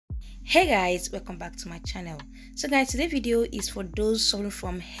Hey guys, welcome back to my channel. So guys, today's video is for those suffering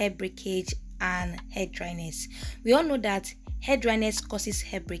from hair breakage and hair dryness. We all know that hair dryness causes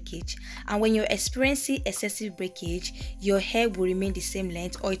hair breakage, and when you're experiencing excessive breakage, your hair will remain the same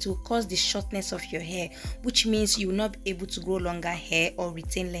length, or it will cause the shortness of your hair, which means you will not be able to grow longer hair or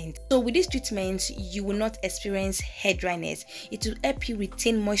retain length. So with this treatment, you will not experience hair dryness. It will help you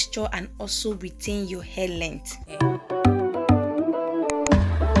retain moisture and also retain your hair length.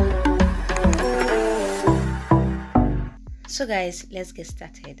 So guys, let's get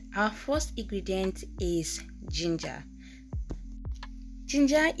started. Our first ingredient is ginger.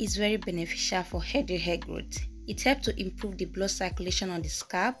 Ginger is very beneficial for healthy hair growth. It helps to improve the blood circulation on the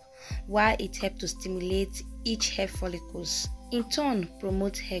scalp, while it helps to stimulate each hair follicles. In turn,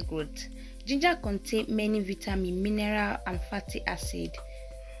 promote hair growth. Ginger contains many vitamin, mineral and fatty acid,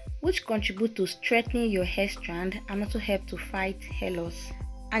 which contribute to strengthening your hair strand and also help to fight hair loss.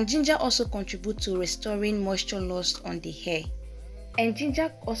 And ginger also contributes to restoring moisture lost on the hair. And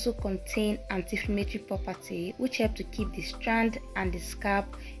ginger also contains anti-inflammatory property, which help to keep the strand and the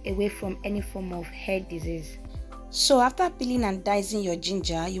scalp away from any form of hair disease. So after peeling and dicing your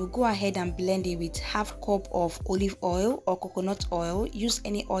ginger, you go ahead and blend it with half cup of olive oil or coconut oil. Use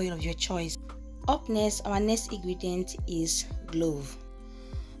any oil of your choice. Up next, our next ingredient is clove.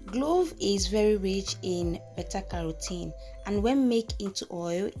 Clove is very rich in beta-carotene, and when made into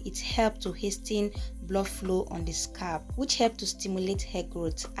oil, it helps to hasten blood flow on the scalp, which helps to stimulate hair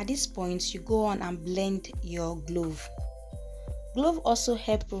growth. At this point, you go on and blend your clove. Clove also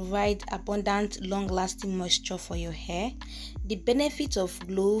helps provide abundant, long-lasting moisture for your hair. The benefits of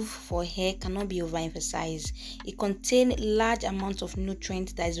clove for hair cannot be overemphasized. It contains large amounts of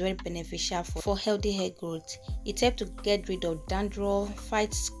nutrients that is very beneficial for healthy hair growth. It helps to get rid of dandruff,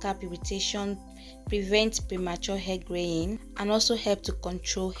 fight scalp irritation, prevent premature hair graying, and also help to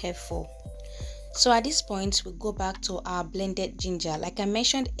control hair fall. So at this point, we go back to our blended ginger. Like I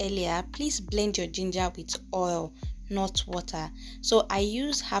mentioned earlier, please blend your ginger with oil, not water. So I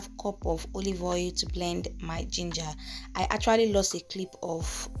use half cup of olive oil to blend my ginger. I actually lost a clip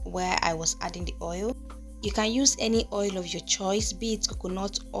of where I was adding the oil. You can use any oil of your choice, be it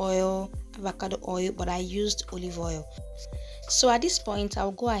coconut oil, avocado oil, but I used olive oil. So at this point,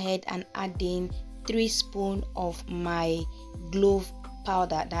 I'll go ahead and add in 3 spoons of my clove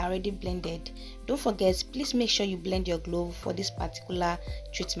powder that I already blended. Don't forget, please make sure you blend your clove for this particular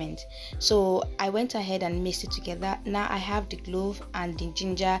treatment. So I went ahead and mixed it together. Now I have the clove and the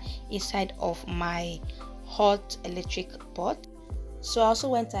ginger inside of my hot electric pot. So I also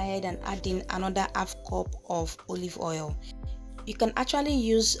went ahead and add in another half cup of olive oil. You can actually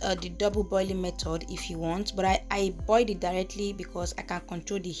use the double boiling method if you want, but I boiled it directly because I can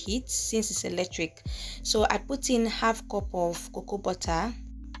control the heat since it's electric. So I put in half cup of cocoa butter,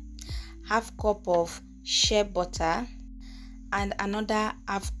 half cup of shea butter, and another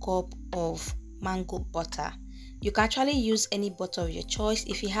half cup of mango butter. You can actually use any butter of your choice.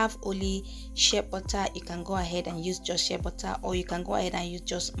 If you have only shea butter, you can go ahead and use just shea butter, or you can go ahead and use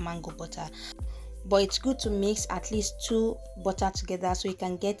just mango butter. But it's good to mix at least 2 butter together so you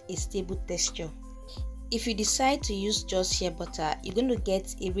can get a stable texture. If you decide to use just shea butter, you're going to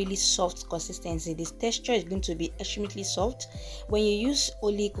get a really soft consistency. This texture is going to be extremely soft. When you use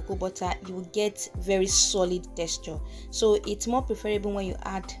only cocoa butter, you will get very solid texture. So it's more preferable when you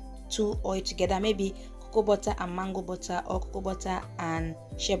add 2 oil together, maybe cocoa butter and mango butter, or cocoa butter and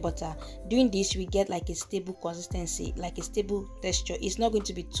shea butter. Doing this, we get like a stable consistency, like a stable texture. It's not going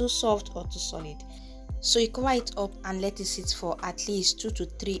to be too soft or too solid. So you cover it up and let it sit for at least 2 to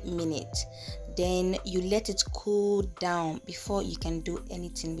 3 minutes. Then you let it cool down before you can do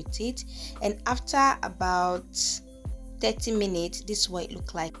anything with it. And after about 30 minutes, this is what it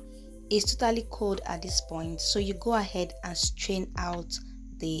looks like. It's totally cold at this point. So you go ahead and strain out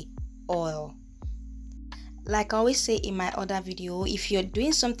the oil. Like I always say in my other video, if you're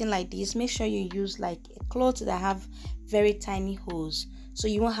doing something like this, make sure you use like a cloth that have very tiny holes, so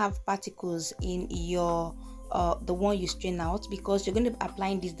you won't have particles in your the one you strain out, because you're going to be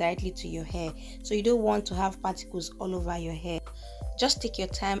applying this directly to your hair, so you don't want to have particles all over your hair. Just take your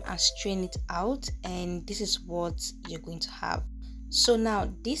time and strain it out, and this is what you're going to have. So now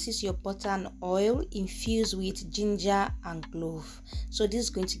this is your butter and oil infused with ginger and clove. So this is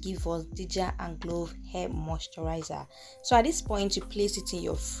going to give us ginger and clove hair moisturizer. So at this point, you place it in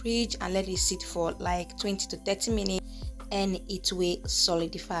your fridge and let it sit for like 20 to 30 minutes, and it will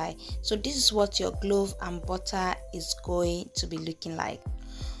solidify. So this is what your clove and butter is going to be looking like.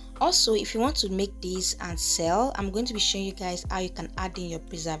 Also, if you want to make this and sell, I'm going to be showing you guys how you can add in your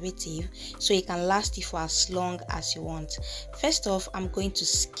preservative so it can last you for as long as you want. First off, I'm going to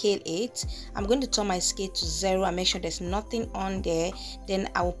scale it. I'm going to turn my scale to 0 and make sure there's nothing on there. Then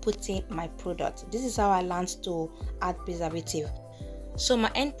I will put in my product. This is how I learned to add preservative. So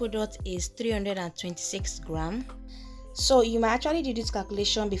my end product is 326 grams. So you might actually do this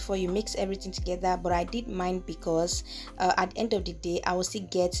calculation before you mix everything together, but I did mine because at the end of the day I will still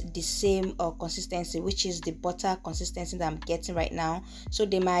get the same consistency, which is the butter consistency that I'm getting right now. So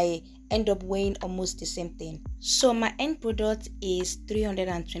they might end up weighing almost the same thing. So my end product is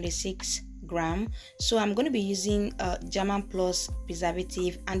 326 grams. So I'm going to be using German Plus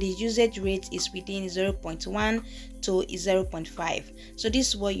preservative, and the usage rate is within 0.1 to 0.5. So this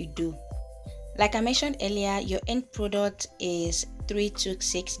is what you do. Like I mentioned earlier, your end product is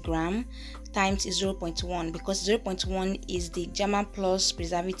 326 grams times 0.1, because 0.1 is the German Plus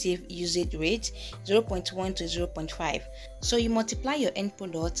preservative usage rate, 0.1 to 0.5. So you multiply your end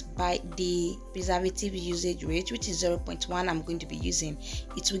product by the preservative usage rate, which is 0.1 I'm going to be using.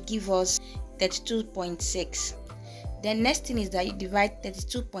 It will give us 32.6. Then next thing is that you divide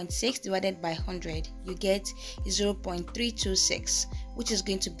 32.6 divided by 100. You get 0.326, which is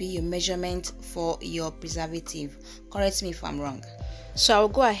going to be your measurement for your preservative. Correct me if I'm wrong. So I'll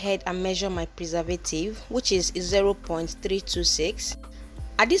go ahead and measure my preservative, which is 0.326.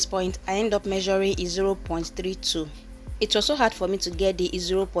 At this point, I end up measuring 0.32. It was so hard for me to get the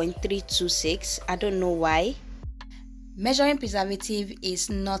 0.326. I don't know why. Measuring preservative is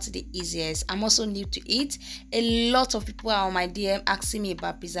not the easiest. I'm also new to it. A lot of people are on my DM asking me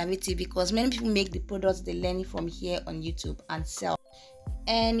about preservative because many people make the products they learn it from here on YouTube and sell.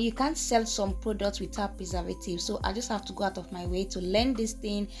 And you can't sell some products without preservative. So I just have to go out of my way to learn this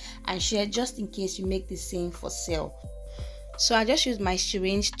thing and share just in case you make the same for sale. So I just use my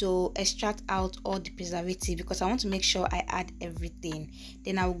syringe to extract out all the preservative because I want to make sure I add everything.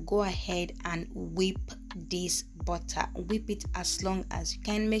 Then I will go ahead and whip this butter. Whip it as long as you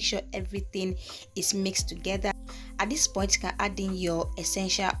can. Make sure everything is mixed together. At this point, you can add in your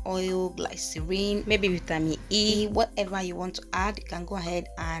essential oil, glycerin, maybe vitamin E, whatever you want to add. You can go ahead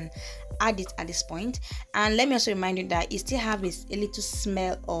and add it at this point. And let me also remind you that it still have a little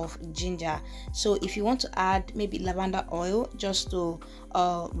smell of ginger. So if you want to add maybe lavender oil just to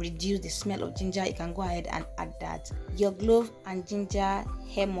reduce the smell of ginger, you can go ahead and add that. Your clove and ginger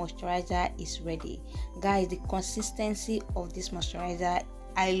hair moisturizer is ready. Guys, the consistency of this moisturizer,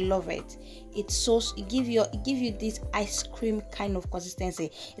 I love it. It give you this ice cream kind of consistency.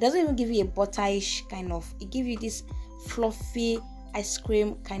 It doesn't even give you a butterish kind of, it gives you this fluffy ice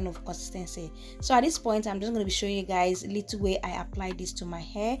cream kind of consistency. So at this point, I'm just going to be showing you guys a little way I apply this to my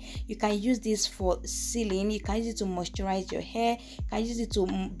hair. You can use this for sealing. You can use it to moisturize your hair. You can use it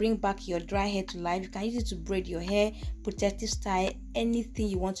to bring back your dry hair to life. You can use it to braid your hair, protective style, anything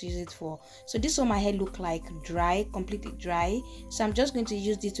you want to use it for. So this is what my hair look like, dry, completely dry. So I'm just going to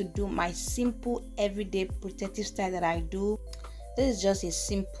use this to do my simple everyday protective style that I do. This is just a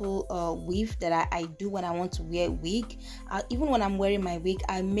simple weave that I do when I want to wear wig. Even when I'm wearing my wig,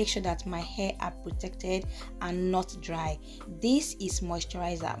 I make sure that my hair are protected and not dry. This is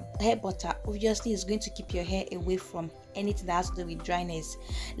moisturizer. Hair butter obviously is going to keep your hair away from anything that has to do with dryness.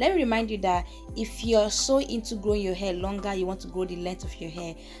 Let me remind you that if you're so into growing your hair longer, you want to grow the length of your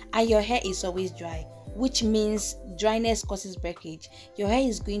hair, and your hair is always dry, which means dryness causes breakage. Your hair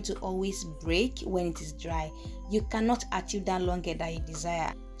is going to always break when it is dry. You cannot achieve that long hair that you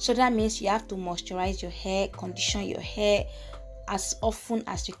desire. So that means you have to moisturize your hair, condition your hair as often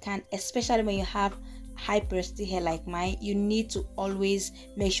as you can, especially when you have high porosity hair like mine. You need to always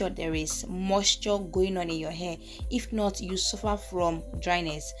make sure there is moisture going on in your hair. If not, you suffer from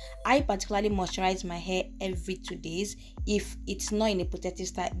dryness. I particularly moisturize my hair every 2 days if it's not in a protective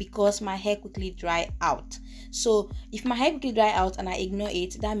style, because my hair quickly dry out. So if my hair quickly dry out and I ignore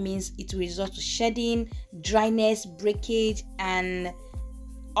it, that means it will result to shedding, dryness, breakage, and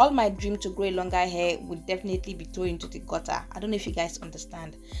all my dream to grow a longer hair would definitely be thrown into the gutter. I don't know if you guys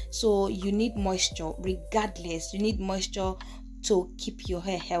understand. So you need moisture regardless. You need moisture to keep your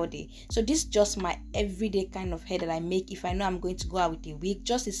hair healthy. So this is just my everyday kind of hair that I make if I know I'm going to go out with a wig.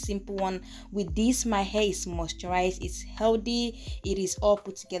 Just a simple one. With this, my hair is moisturized, it's healthy, it is all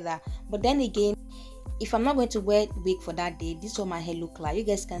put together. But then again, if I'm not going to wear wig for that day, this is what my hair look like. You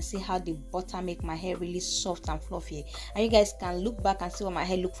guys can see how the butter make my hair really soft and fluffy. And you guys can look back and see what my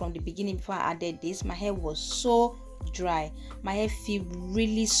hair looked from the beginning before I added this. My hair was so dry. My hair feel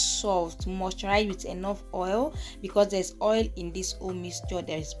really soft, moisturized with enough oil, because there's oil in this whole mixture.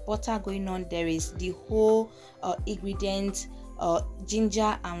 There is butter going on. There is the whole ingredient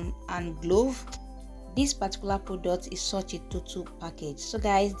ginger and clove. This particular product is such a total package. So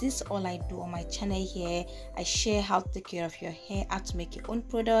guys, this is all I do on my channel here. I share how to take care of your hair, how to make your own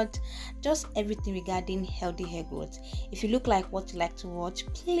product, just everything regarding healthy hair growth. If you look like what you like to watch,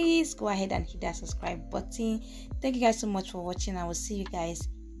 please go ahead and hit that subscribe button. Thank you guys so much for watching. I will see you guys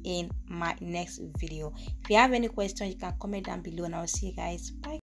in my next video. If you have any question, you can comment down below, and I will see you guys. Bye.